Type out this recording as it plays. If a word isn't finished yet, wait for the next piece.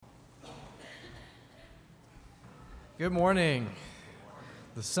Good morning.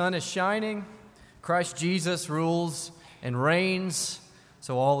 The sun is shining. Christ Jesus rules and reigns,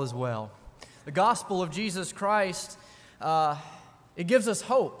 so all is well. The gospel of Jesus Christ, it gives us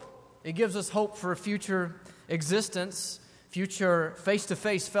hope. It gives us hope for a future existence, future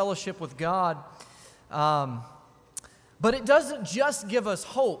face-to-face fellowship with God. But it doesn't just give us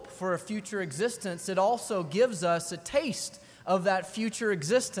hope for a future existence. It also gives us a taste of that future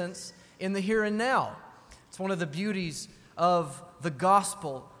existence in the here and now. It's one of the beauties of the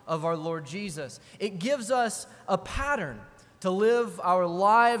gospel of our Lord Jesus. It gives us a pattern to live our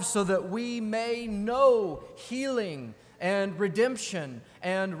lives so that we may know healing and redemption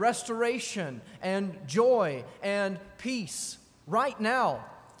and restoration and joy and peace right now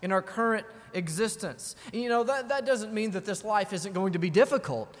in our current existence. And that doesn't mean that this life isn't going to be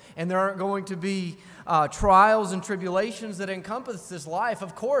difficult and there aren't going to be trials and tribulations that encompass this life.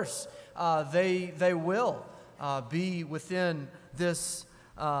 Of course, they will be within this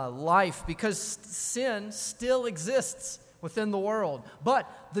life because sin still exists within the world. But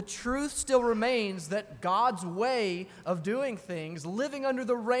the truth still remains that God's way of doing things, living under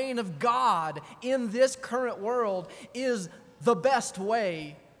the reign of God in this current world, is the best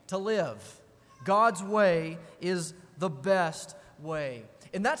way to live. God's way is the best way.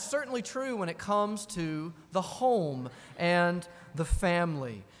 And that's certainly true when it comes to the home and the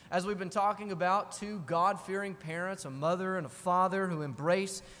family. As we've been talking about, two God-fearing parents, a mother and a father who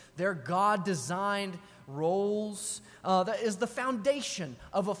embrace their God-designed roles, that is the foundation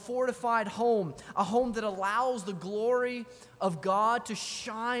of a fortified home, a home that allows the glory of God to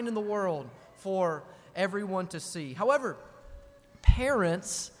shine in the world for everyone to see. However,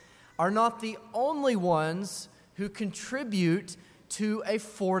 parents are not the only ones who contribute to a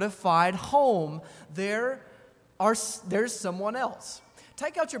fortified home. There's someone else.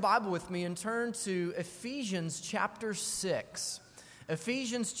 Take out your Bible with me and turn to Ephesians chapter 6.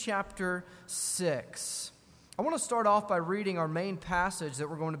 Ephesians chapter 6. I want to start off by reading our main passage that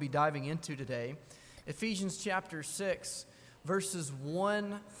we're going to be diving into today. Ephesians chapter 6, verses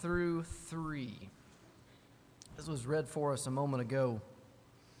 1 through 3. This was read for us a moment ago.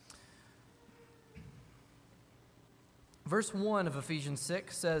 Verse 1 of Ephesians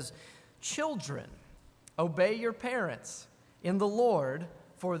 6 says, "Children, obey your parents in the Lord,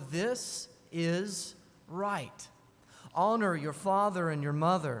 for this is right. Honor your father and your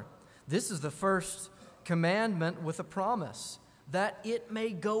mother. This is the first commandment with a promise, that it may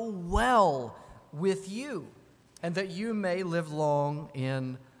go well with you, and that you may live long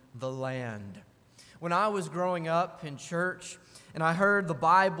in the land." When I was growing up in church, and I heard the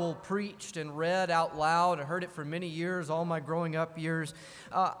Bible preached and read out loud, I heard it for many years, all my growing up years,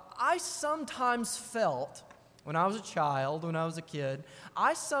 I sometimes felt, when I was a child, when I was a kid,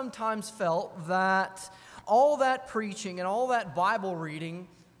 I sometimes felt that all that preaching and all that Bible reading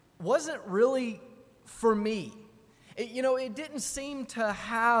wasn't really for me. It didn't seem to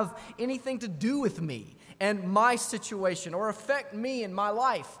have anything to do with me and my situation or affect me and my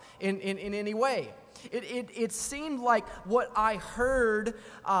life in any way. It seemed like what I heard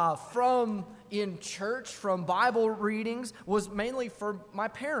from in church, from Bible readings, was mainly for my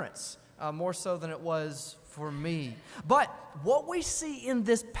parents, more so than it was for me. But what we see in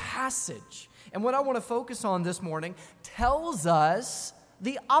this passage, and what I want to focus on this morning, tells us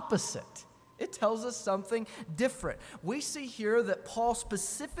the opposite. It tells us something different. We see here that Paul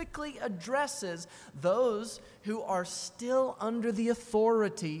specifically addresses those who are still under the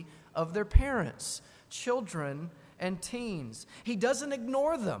authority of their parents, children and teens. He doesn't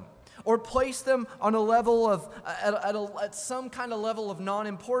ignore them or place them on a level of at some kind of level of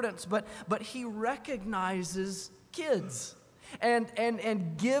non-importance, but he recognizes kids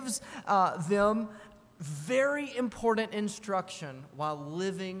and gives them very important instruction while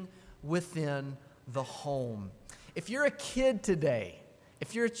living within the home. If you're a kid today,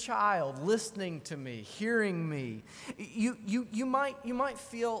 if you're a child listening to me, hearing me, you might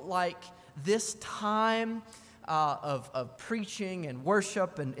feel like this time of preaching and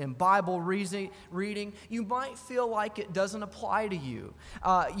worship and Bible reading, you might feel like it doesn't apply to you.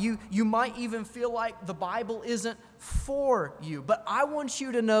 You might even feel like the Bible isn't for you. But I want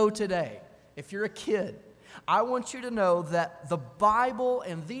you to know today, if you're a kid, I want you to know that the Bible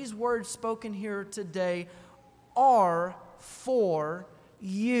and these words spoken here today are for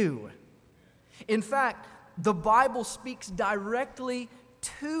you. In fact, the Bible speaks directly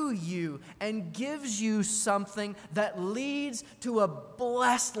to you and gives you something that leads to a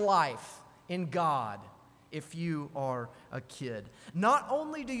blessed life in God if you are a kid. Not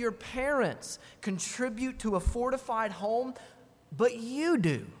only do your parents contribute to a fortified home, but you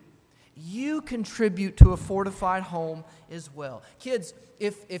do. you contribute to a fortified home as well. Kids,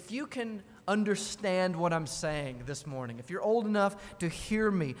 if you can understand what I'm saying this morning, if you're old enough to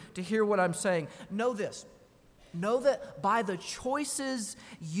hear me, to hear what I'm saying, know this. Know that by the choices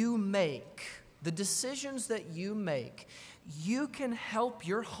you make, the decisions that you make, you can help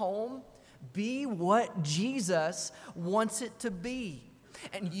your home be what Jesus wants it to be.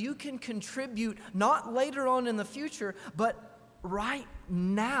 And you can contribute not later on in the future, but right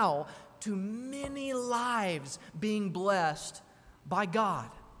now to many lives being blessed by God.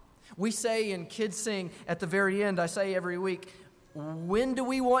 We say in Kids Sing at the very end, I say every week, when do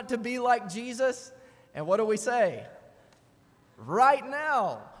we want to be like Jesus? And what do we say? Right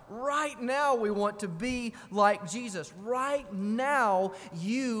now. Right now we want to be like Jesus. Right now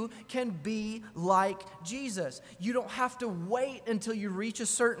you can be like Jesus. You don't have to wait until you reach a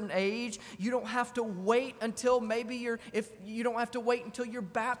certain age. You don't have to wait until you don't have to wait until you're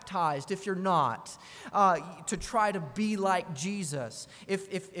baptized if you're not, to try to be like Jesus.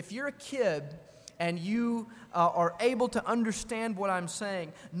 If you're a kid and you are able to understand what I'm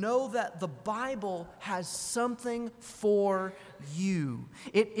saying, know that the Bible has something for you.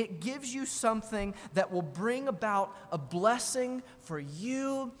 It gives you something that will bring about a blessing for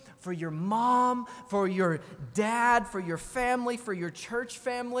you, for your mom, for your dad, for your family, for your church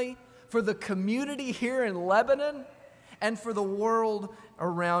family, for the community here in Lebanon, and for the world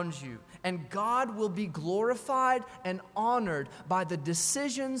around you. And God will be glorified and honored by the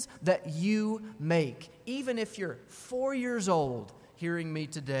decisions that you make, even if you're 4 years old hearing me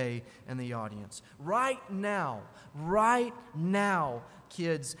today in the audience. Right now,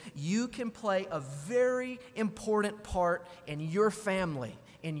 kids, you can play a very important part in your family,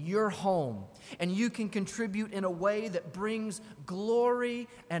 in your home, and you can contribute in a way that brings glory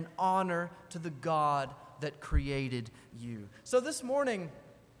and honor to the God that created you. So this morning,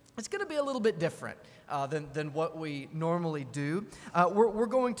 it's going to be a little bit different than what we normally do. We're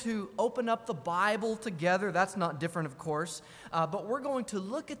going to open up the Bible together. That's not different, of course. But we're going to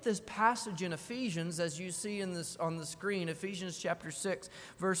look at this passage in Ephesians, as you see on the screen, Ephesians chapter 6,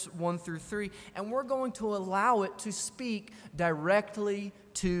 verse 1 through 3. And we're going to allow it to speak directly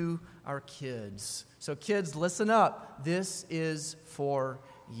to our kids. So kids, listen up. This is for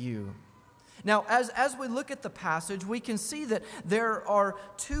you. Now, as we look at the passage, we can see that there are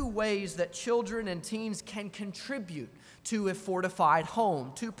two ways that children and teens can contribute to a fortified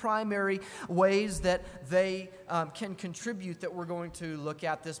home. Two primary ways that they can contribute that we're going to look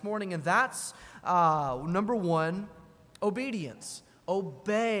at this morning. And that's, number one, obedience.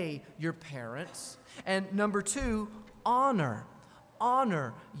 Obey your parents. And number two, honor.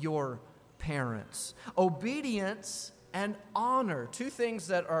 Honor your parents. Obedience and honor, two things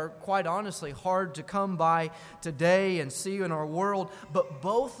that are quite honestly hard to come by today and see in our world, but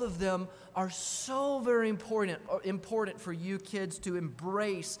both of them are so very important for you kids to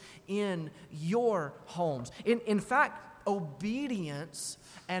embrace in your homes. In fact, obedience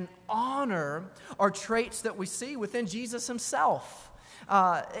and honor are traits that we see within Jesus himself.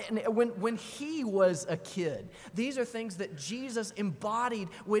 When he was a kid, these are things that Jesus embodied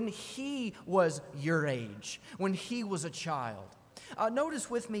when he was your age, when he was a child. Notice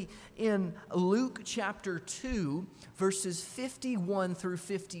with me in Luke chapter 2, verses 51 through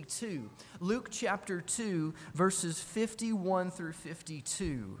 52. Luke chapter 2, verses 51 through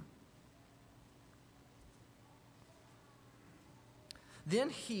 52.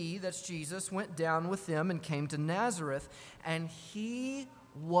 Then he, that's Jesus, went down with them and came to Nazareth, and he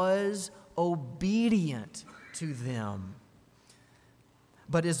was obedient to them.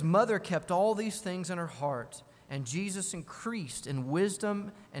 But his mother kept all these things in her heart, and Jesus increased in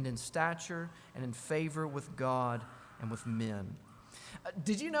wisdom and in stature and in favor with God and with men.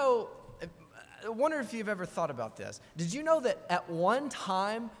 Did you know, I wonder if you've ever thought about this. Did you know that at one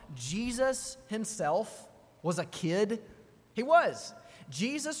time, Jesus himself was a kid? He was.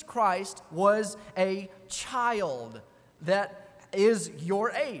 Jesus Christ was a child that is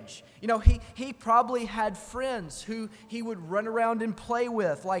your age. You know, he probably had friends who he would run around and play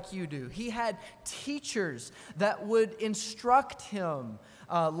with like you do. He had teachers that would instruct him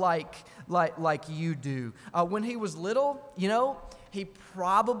like you do. When he was little, you know, he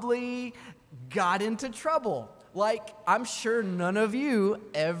probably got into trouble like I'm sure none of you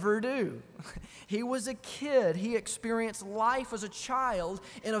ever do. He was a kid. He experienced life as a child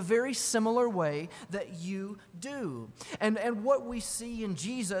in a very similar way that you do. And what we see in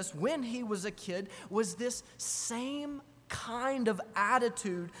Jesus when he was a kid was this same kind of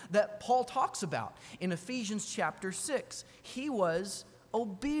attitude that Paul talks about in Ephesians chapter 6. He was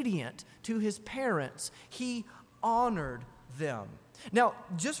obedient to his parents. He honored them. Now,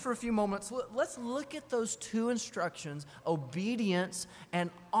 just for a few moments, let's look at those two instructions, obedience and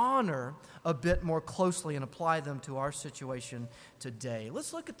honor, a bit more closely and apply them to our situation today.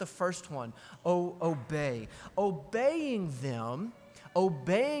 Let's look at the first one, obey. Obeying them,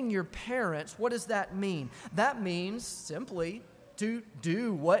 obeying your parents, what does that mean? That means simply to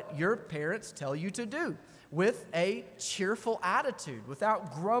do what your parents tell you to do with a cheerful attitude,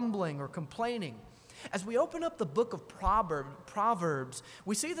 without grumbling or complaining. As we open up the book of Proverbs,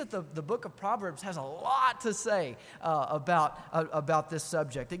 we see that the book of Proverbs has a lot to say about this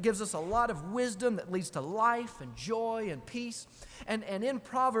subject. It gives us a lot of wisdom that leads to life and joy and peace. And in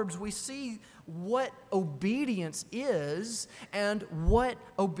Proverbs, we see what obedience is and what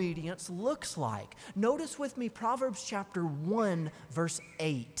obedience looks like. Notice with me Proverbs chapter 1, verse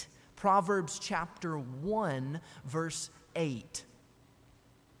 8. Proverbs chapter 1, verse 8.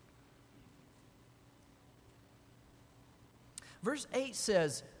 Verse 8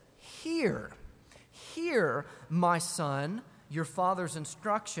 says, Hear, my son, your father's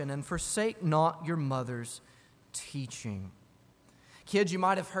instruction, and forsake not your mother's teaching. Kids, you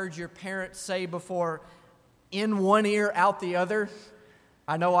might have heard your parents say before, in one ear, out the other.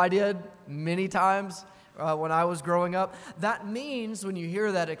 I know I did many times when I was growing up. That means, when you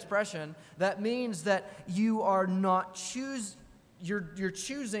hear that expression, that means that you are not You're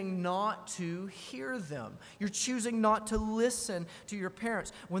choosing not to hear them. You're choosing not to listen to your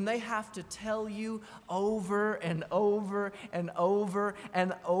parents. When they have to tell you over and over and over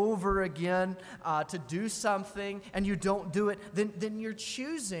and over again to do something and you don't do it, then you're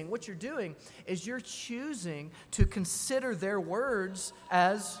choosing, what you're doing is you're choosing to consider their words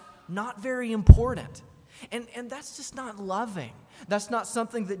as not very important. And that's just not loving. That's not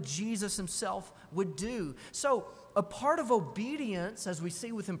something that Jesus himself would do. So a part of obedience, as we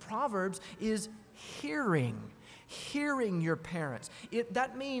see within Proverbs, is hearing your parents.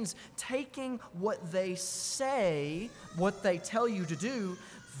 That means taking what they say, what they tell you to do,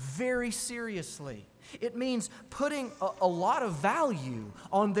 very seriously. It means putting a lot of value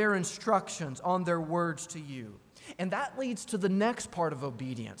on their instructions, on their words to you. And that leads to the next part of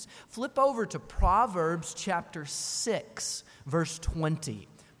obedience. Flip over to Proverbs chapter 6, verse 20.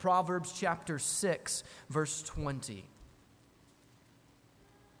 Proverbs chapter 6, verse 20.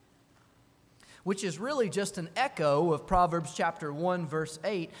 Which is really just an echo of Proverbs chapter 1, verse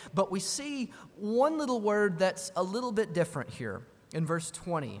 8. But we see one little word that's a little bit different here in verse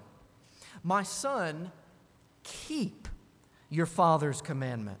 20. My son, keep your father's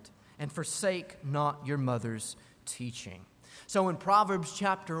commandment and forsake not your mother's teaching. So in Proverbs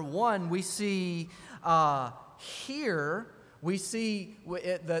chapter 1, we see we see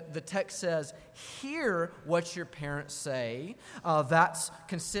the text says, hear what your parents say. That's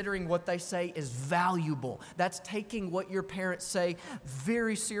considering what they say is valuable. That's taking what your parents say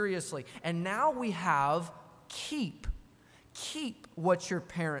very seriously. And now we have keep. Keep what your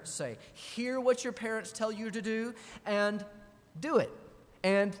parents say. Hear what your parents tell you to do and do it.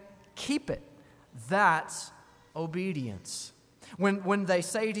 And keep it. That's obedience. When they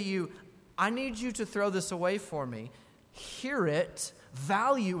say to you, I need you to throw this away for me, hear it,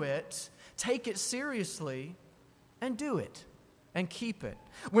 value it, take it seriously, and do it, and keep it.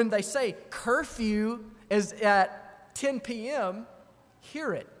 When they say curfew is at 10 p.m.,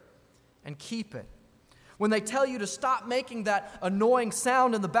 hear it, and keep it. When they tell you to stop making that annoying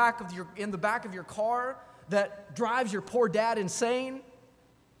sound in the back of your car that drives your poor dad insane,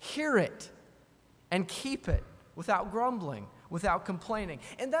 hear it, and keep it without grumbling, without complaining.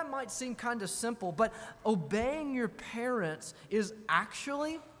 And that might seem kind of simple, but obeying your parents is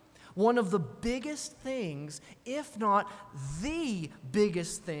actually one of the biggest things, if not the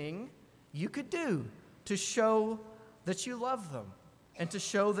biggest thing you could do to show that you love them and to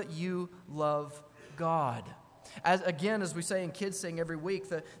show that you love God. As we say in Kids Sing every week,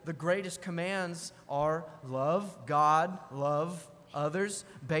 the greatest commands are love God, love others.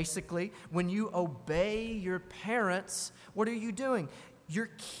 Basically, when you obey your parents, what are you doing? You're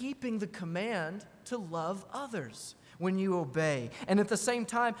keeping the command to love others when you obey. And at the same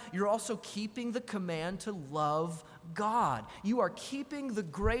time, you're also keeping the command to love God. You are keeping the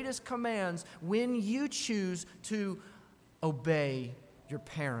greatest commands when you choose to obey your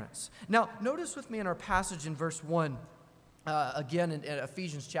parents. Now, notice with me in our passage in verse 1, again in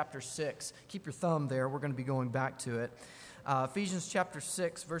Ephesians chapter 6. Keep your thumb there. We're going to be going back to it. Ephesians chapter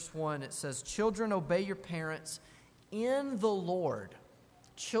 6, verse 1, it says, Children, obey your parents in the Lord.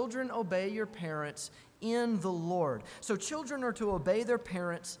 Children, obey your parents in the Lord. So children are to obey their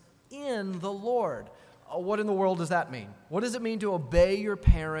parents in the Lord. What in the world does that mean? What does it mean to obey your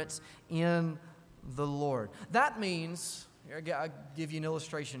parents in the Lord? That means, I'll give you an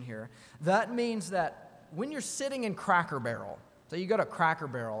illustration here. That means that when you're sitting in Cracker Barrel, so you go to Cracker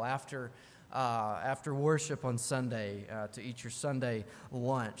Barrel after worship on Sunday to eat your Sunday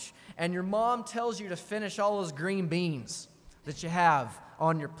lunch, and your mom tells you to finish all those green beans that you have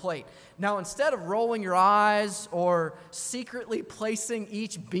on your plate. Now, instead of rolling your eyes or secretly placing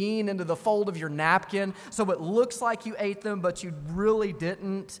each bean into the fold of your napkin so it looks like you ate them but you really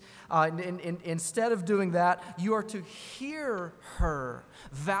didn't, instead of doing that, you are to hear her,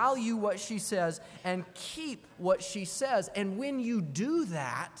 value what she says, and keep what she says. And when you do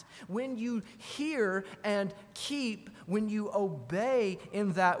that, when you hear and keep, when you obey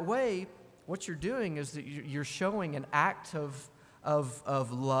in that way, what you're doing is that you're showing an act of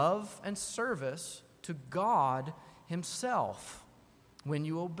love and service to God Himself when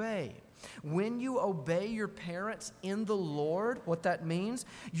you obey. When you obey your parents in the Lord, what that means,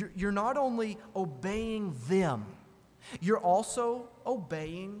 you're not only obeying them, you're also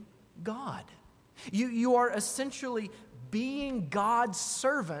obeying God. You are essentially being God's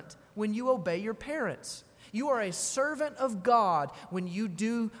servant when you obey your parents. You are a servant of God when you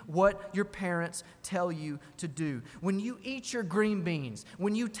do what your parents tell you to do. When you eat your green beans,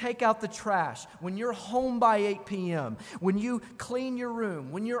 when you take out the trash, when you're home by 8 p.m., when you clean your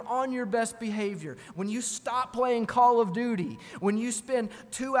room, when you're on your best behavior, when you stop playing Call of Duty, when you spend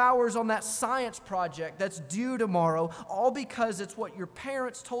 2 hours on that science project that's due tomorrow, all because it's what your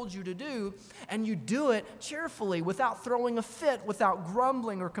parents told you to do, and you do it cheerfully without throwing a fit, without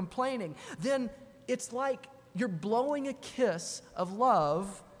grumbling or complaining, then it's like you're blowing a kiss of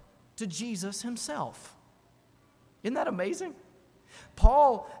love to Jesus Himself. Isn't that amazing?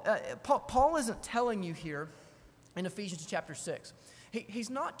 Paul isn't telling you here in Ephesians chapter 6. He's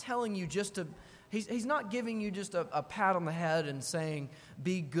not telling you just to, he's not giving you just a pat on the head and saying,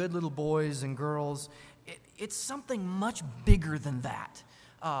 be good little boys and girls. It's something much bigger than that.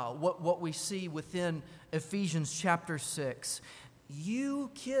 What we see within Ephesians chapter 6.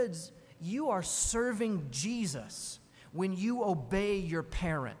 You kids, you are serving Jesus when you obey your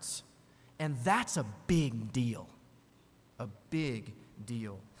parents. And that's a big deal. A big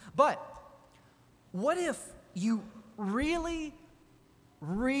deal. But what if you really,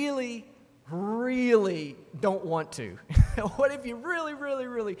 really, really don't want to? What if you really, really,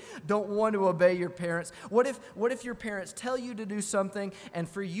 really don't want to obey your parents? What if your parents tell you to do something and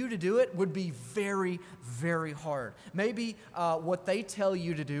for you to do it would be very, very hard? Maybe what they tell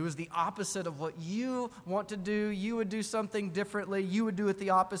you to do is the opposite of what you want to do. You would do something differently. You would do it the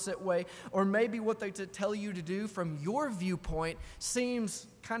opposite way. Or maybe what they tell you to do from your viewpoint seems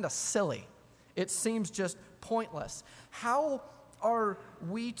kind of silly. It seems just pointless. How are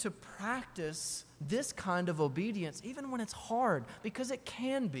we to practice this kind of obedience even when it's hard? Because it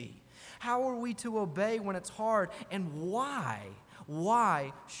can be. How are we to obey when it's hard? And why?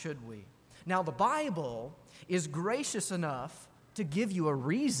 Why should we? Now, the Bible is gracious enough to give you a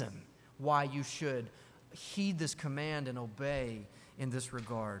reason why you should heed this command and obey in this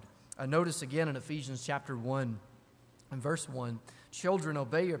regard. Notice again in Ephesians chapter 1 and verse 1, children,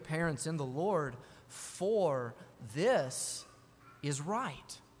 obey your parents in the Lord, for this is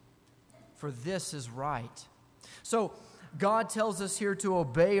right. For this is right. So God tells us here to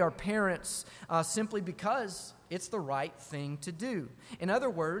obey our parents simply because it's the right thing to do. In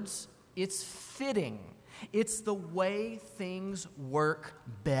other words, it's fitting. It's the way things work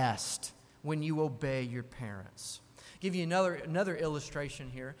best when you obey your parents. I'll give you another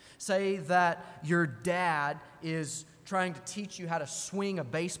illustration here. Say that your dad is trying to teach you how to swing a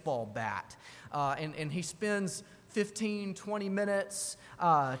baseball bat, and he spends 15, 20 minutes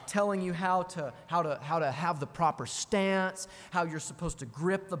telling you how to have the proper stance, how you're supposed to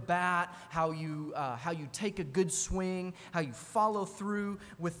grip the bat, how you take a good swing, how you follow through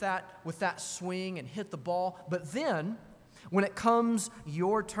with that swing and hit the ball. But then, when it comes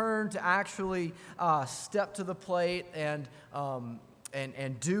your turn to actually step to the plate and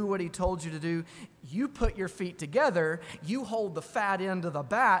do what he told you to do, you put your feet together, you hold the fat end of the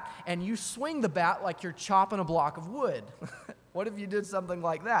bat, and you swing the bat like you're chopping a block of wood. What if you did something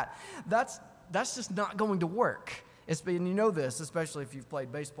like that? That's just not going to work. And you know this, especially if you've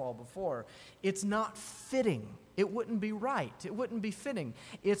played baseball before. It's not fitting. It wouldn't be right. It wouldn't be fitting.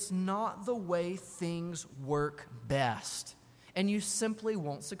 It's not the way things work best. And you simply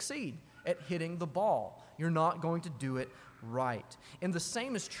won't succeed at hitting the ball. You're not going to do it right. And the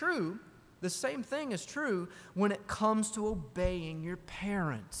same thing is true when it comes to obeying your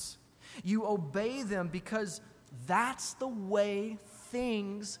parents. You obey them because that's the way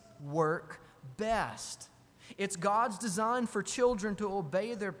things work best. It's God's design for children to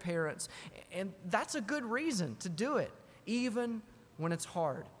obey their parents, and that's a good reason to do it. even when it's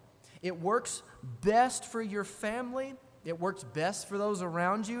hard. It works best for your family. It works best for those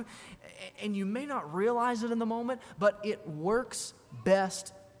around you. And you may not realize it in the moment, but it works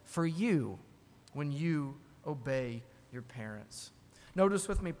best for you when you obey your parents. Notice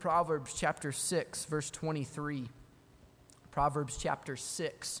with me Proverbs chapter 6, verse 23. Proverbs chapter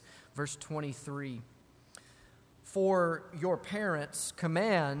 6, verse 23. For your parents'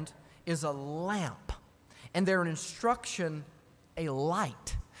 command is a lamp, and their instruction a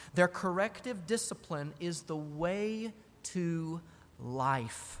light. Their corrective discipline is the way to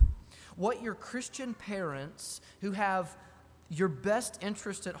life. What your Christian parents who have your best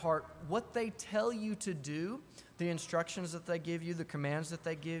interest at heart, what they tell you to do, the instructions that they give you, the commands that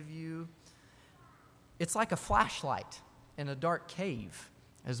they give you, it's like a flashlight in a dark cave,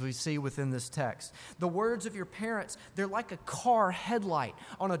 as we see within this text. The words of your parents, they're like a car headlight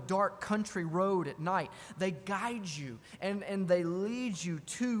on a dark country road at night. They guide you and they lead you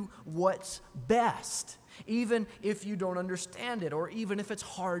to what's best, even if you don't understand it or even if it's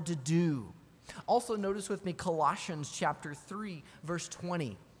hard to do. Also notice with me Colossians chapter 3, verse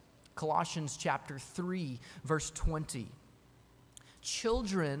 20. Colossians chapter 3, verse 20.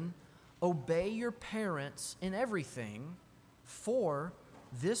 Children, obey your parents in everything, for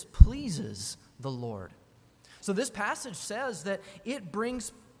this pleases the Lord. So this passage says that it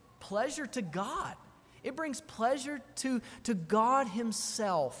brings pleasure to God. It brings pleasure to God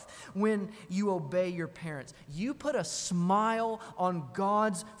Himself when you obey your parents. You put a smile on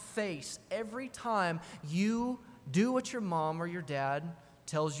God's face every time you do what your mom or your dad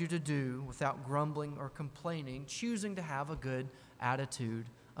tells you to do without grumbling or complaining, choosing to have a good attitude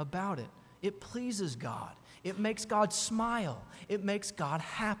about it. It pleases God. It makes God smile. It makes God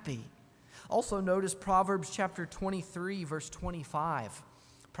happy. Also notice Proverbs chapter 23, verse 25.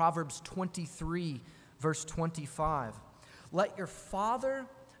 Proverbs 23, verse 25. Let your father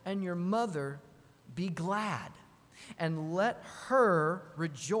and your mother be glad, and let her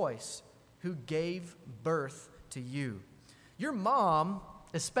rejoice who gave birth to you. Your mom,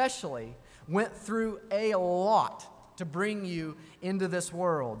 especially, went through a lot to bring you into this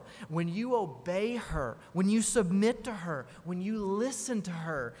world. When you obey her, when you submit to her, when you listen to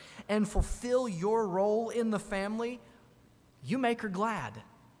her and fulfill your role in the family, you make her glad.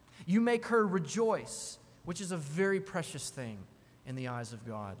 You make her rejoice, which is a very precious thing in the eyes of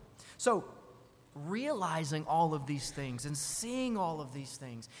God. So, realizing all of these things and seeing all of these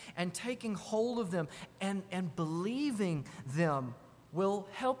things and taking hold of them and believing them will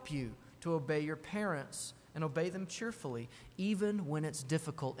help you to obey your parents and obey them cheerfully, even when it's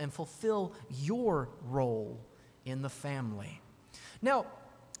difficult, and fulfill your role in the family. Now,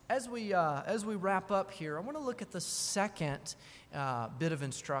 as we wrap up here, I want to look at the second bit of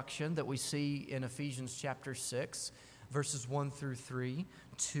instruction that we see in Ephesians chapter 6, verses 1 through 3,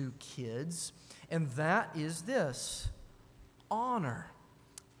 to kids, and that is this: honor.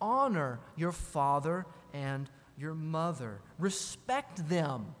 Honor your father and your mother. Respect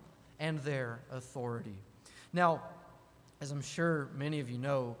them and their authority. Now, as I'm sure many of you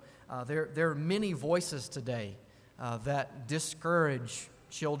know, there are many voices today that discourage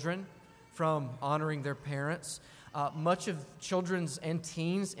children from honoring their parents. Much of children's and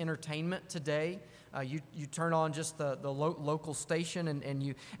teens' entertainment today, you turn on just the local station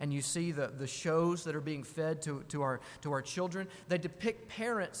and you see the shows that are being fed to our children. They depict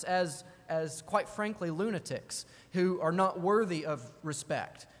parents as quite frankly lunatics who are not worthy of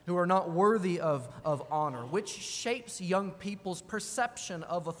respect, who are not worthy of honor, which shapes young people's perception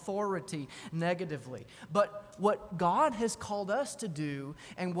of authority negatively. But what God has called us to do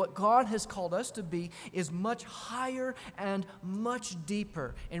and what God has called us to be is much higher and much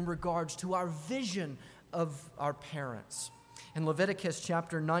deeper in regards to our vision of our parents. In Leviticus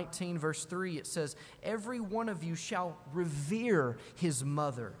chapter 19, verse 3, it says, "Every one of you shall revere his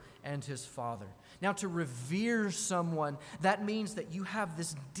mother and his father." Now, to revere someone, that means that you have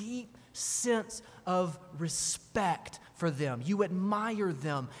this deep sense of respect for them. You admire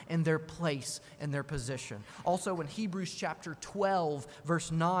them and their place and their position. Also in Hebrews chapter 12, verse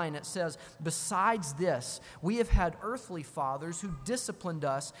 9, it says, "Besides this, we have had earthly fathers who disciplined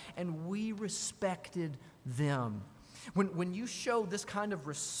us, and we respected them." When you show this kind of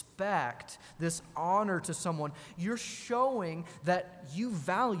respect, this honor to someone, you're showing that you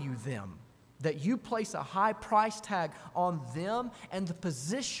value them, that you place a high price tag on them and the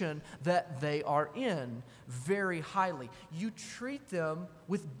position that they are in very highly. You treat them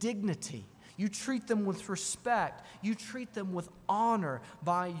with dignity. You treat them with respect. You treat them with honor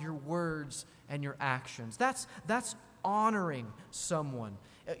by your words and your actions. That's honoring someone.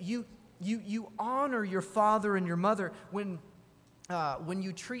 You honor your father and your mother when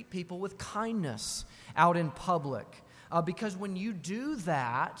you treat people with kindness out in public. Because when you do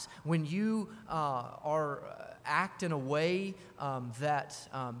that, when you act in a way of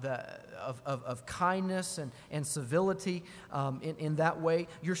kindness and civility, in that way,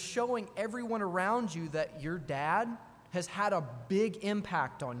 you're showing everyone around you that your dad has had a big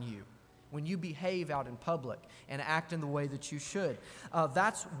impact on you when you behave out in public and act in the way that you should.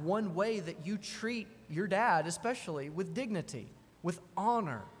 That's one way that you treat your dad, especially with dignity, with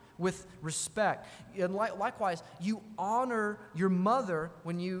honor, with respect. And likewise, you honor your mother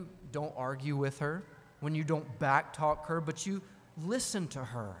when you don't argue with her, when you don't backtalk her, but you listen to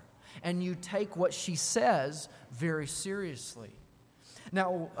her and you take what she says very seriously.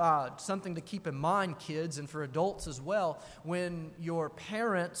 Now, something to keep in mind, kids, and for adults as well, when your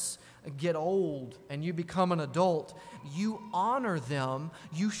parents get old and you become an adult, you honor them,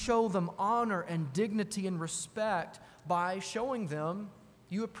 you show them honor and dignity and respect by showing them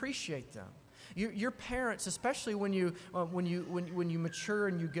you appreciate them. Your parents, especially when you mature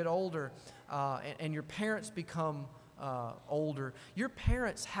and you get older, and your parents become older, your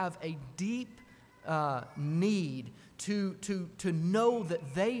parents have a deep need to know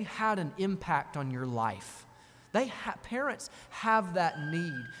that they had an impact on your life. Parents have that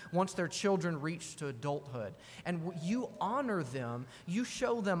need once their children reach to adulthood. And you honor them, you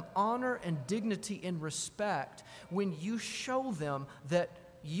show them honor and dignity and respect when you show them that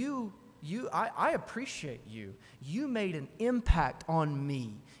I appreciate you. You made an impact on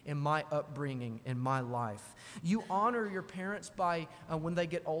me in my upbringing, in my life. You honor your parents by, when they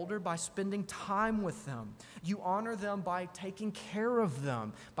get older, by spending time with them. You honor them by taking care of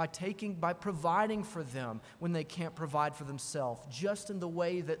them, by providing for them when they can't provide for themselves, just in the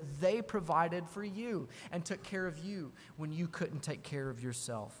way that they provided for you and took care of you when you couldn't take care of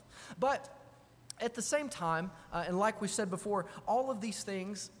yourself. But at the same time, and like we said before, all of these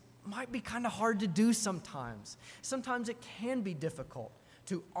things might be kind of hard to do sometimes. Sometimes it can be difficult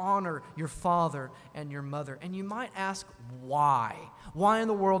to honor your father and your mother. And you might ask, why? Why in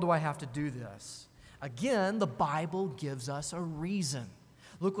the world do I have to do this? Again, the Bible gives us a reason.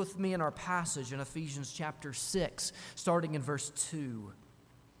 Look with me in our passage in Ephesians chapter 6, starting in verse 2.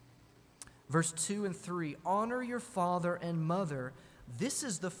 Verse 2 and 3, honor your father and mother. This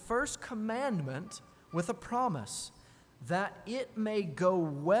is the first commandment with a promise, that it may go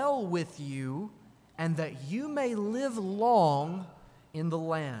well with you and that you may live long in the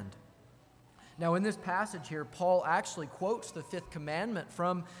land. Now, in this passage here, Paul actually quotes the fifth commandment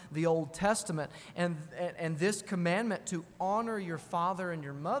from the Old Testament, and this commandment to honor your father and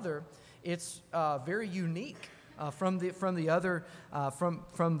your mother, it's very unique from the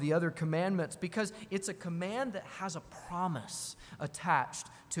other commandments, because it's a command that has a promise attached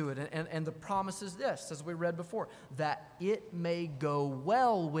to it. And the promise is this, as we read before, that it may go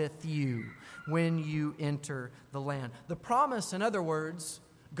well with you when you enter the land. The promise, in other words,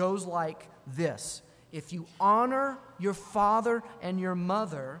 goes like this: if you honor your father and your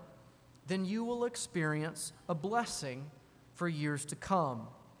mother, then you will experience a blessing for years to come.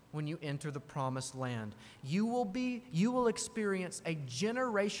 When you enter the promised land, you will experience a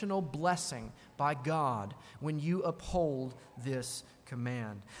generational blessing by God when you uphold this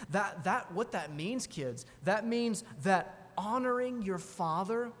command. What that means, kids, that means that honoring your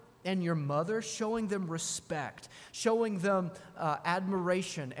father and your mother, showing them respect, showing them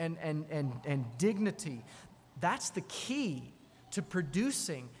admiration and dignity, that's the key to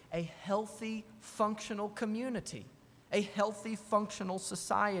producing a healthy, functional community. A healthy, functional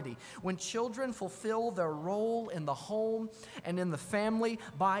society. When children fulfill their role in the home and in the family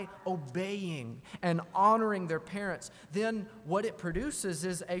by obeying and honoring their parents, then what it produces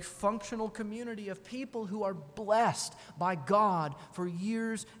is a functional community of people who are blessed by God for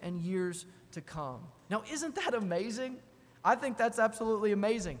years and years to come. Now, isn't that amazing? I think that's absolutely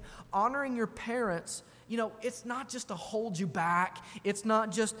amazing. Honoring your parents, it's not just to hold you back. It's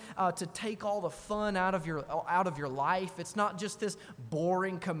not just to take all the fun out of your life. It's not just this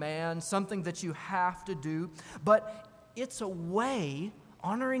boring command, something that you have to do. But it's a way,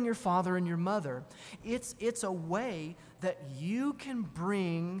 honoring your father and your mother, it's a way that you can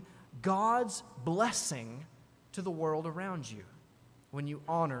bring God's blessing to the world around you when you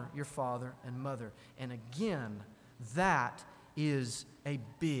honor your father and mother. And again, that is a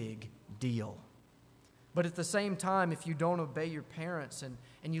big deal. But at the same time, if you don't obey your parents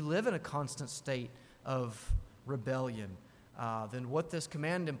and you live in a constant state of rebellion, then what this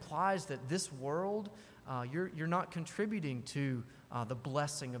command implies that this world, you're not contributing to the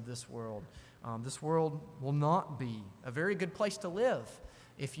blessing of this world. This world will not be a very good place to live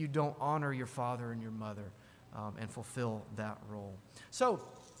if you don't honor your father and your mother and fulfill that role. So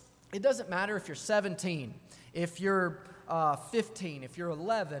it doesn't matter if you're 17, if you're 15, if you're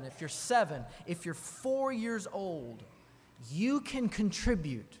 11, if you're 7, if you're 4 years old, you can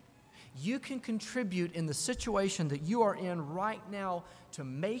contribute. You can contribute in the situation that you are in right now to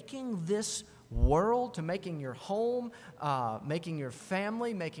making this world, to making your home, making your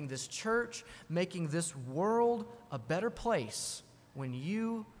family, making this church, making this world a better place when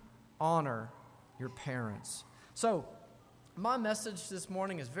you honor your parents. So, my message this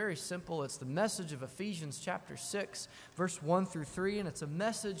morning is very simple. It's the message of Ephesians chapter 6, verse 1 through 3, and it's a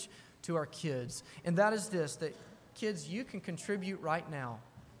message to our kids. And that is this, that kids, you can contribute right now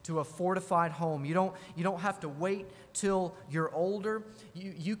to a fortified home. You don't have to wait till you're older.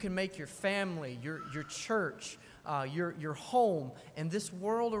 You can make your family, your church, your home, and this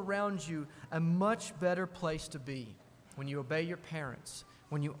world around you a much better place to be when you obey your parents,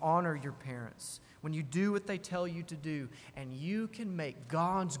 when you honor your parents, when you do what they tell you to do, and you can make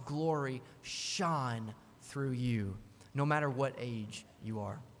God's glory shine through you, no matter what age you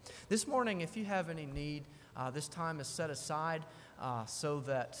are. This morning, if you have any need, this time is set aside so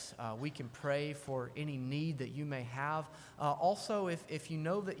that we can pray for any need that you may have. Also, if you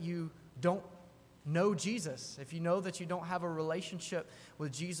know that you don't know Jesus, if you know that you don't have a relationship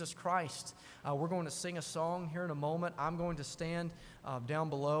with Jesus Christ, we're going to sing a song here in a moment. I'm going to stand down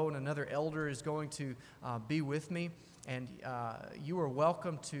below, and another elder is going to be with me. And you are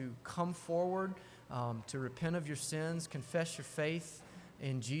welcome to come forward to repent of your sins, confess your faith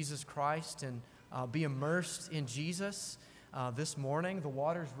in Jesus Christ, and be immersed in Jesus. This morning, the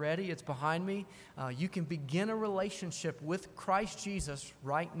water's ready. It's behind me. You can begin a relationship with Christ Jesus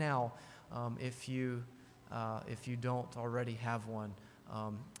right now if you don't already have one,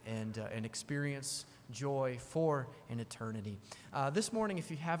 and experience joy for an eternity. This morning, if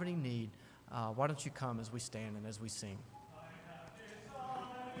you have any need, why don't you come as we stand and as we sing.